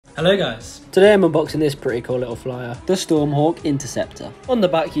Hello guys. Today I'm unboxing this pretty cool little flyer, the Stormhawk Interceptor. On the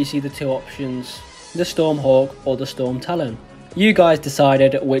back you see the two options, the Stormhawk or the Storm Talon. You guys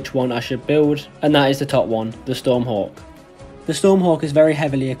decided which one I should build, and that is the top one, the Stormhawk. The Stormhawk is very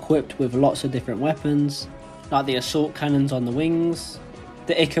heavily equipped with lots of different weapons, like the assault cannons on the wings,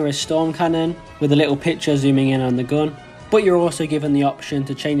 the Icarus storm cannon with a little picture zooming in on the gun, but you're also given the option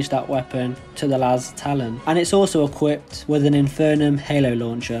to change that weapon to the Las Talon, and it's also equipped with an Infernum Halo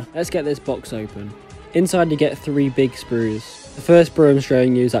launcher. Let's get this box open. Inside you get 3 big sprues. The first sprue I'm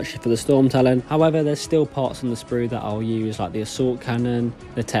showing you is actually for the Storm Talon, however there's still parts on the sprue that I'll use, like the assault cannon,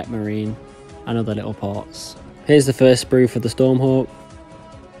 the Tech Marine and other little parts. Here's the first sprue for the Stormhawk.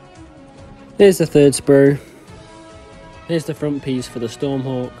 Here's the third sprue. Here's the front piece for the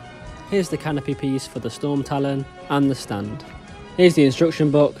Stormhawk. Here's the canopy piece for the Storm Talon and the stand. Here's the instruction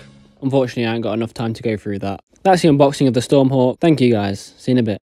book. Unfortunately I ain't got enough time to go through that. That's the unboxing of the Stormhawk. Thank you guys. See you in a bit.